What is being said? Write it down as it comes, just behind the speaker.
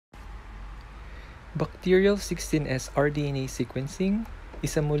Bacterial 16S rDNA sequencing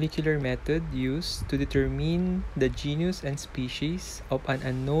is a molecular method used to determine the genus and species of an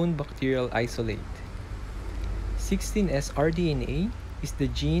unknown bacterial isolate. 16S rDNA is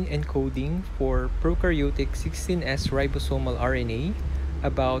the gene encoding for prokaryotic 16S ribosomal RNA,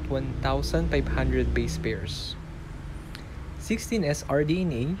 about 1,500 base pairs. 16S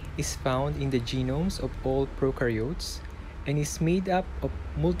rDNA is found in the genomes of all prokaryotes and is made up of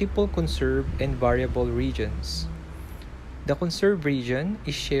multiple conserved and variable regions. The conserved region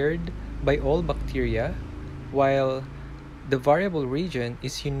is shared by all bacteria, while the variable region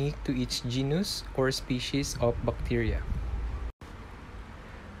is unique to each genus or species of bacteria.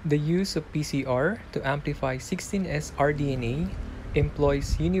 The use of PCR to amplify 16S rDNA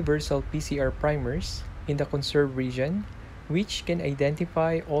employs universal PCR primers in the conserved region, which can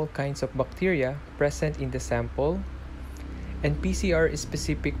identify all kinds of bacteria present in the sample, and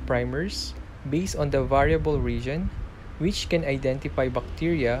PCR-specific primers based on the variable region, which can identify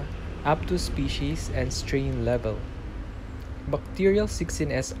bacteria up to species and strain level. Bacterial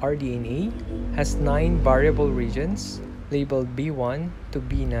 16S rDNA has 9 variable regions labeled B1 to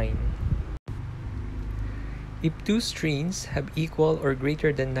B9. If two strains have equal or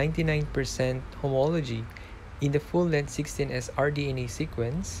greater than 99% homology in the full-length 16S rDNA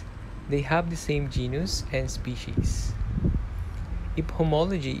sequence, they have the same genus and species. If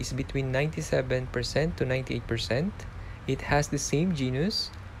homology is between 97% to 98%, it has the same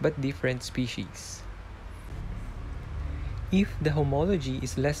genus but different species. If the homology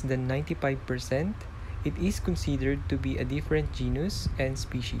is less than 95%, it is considered to be a different genus and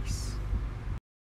species.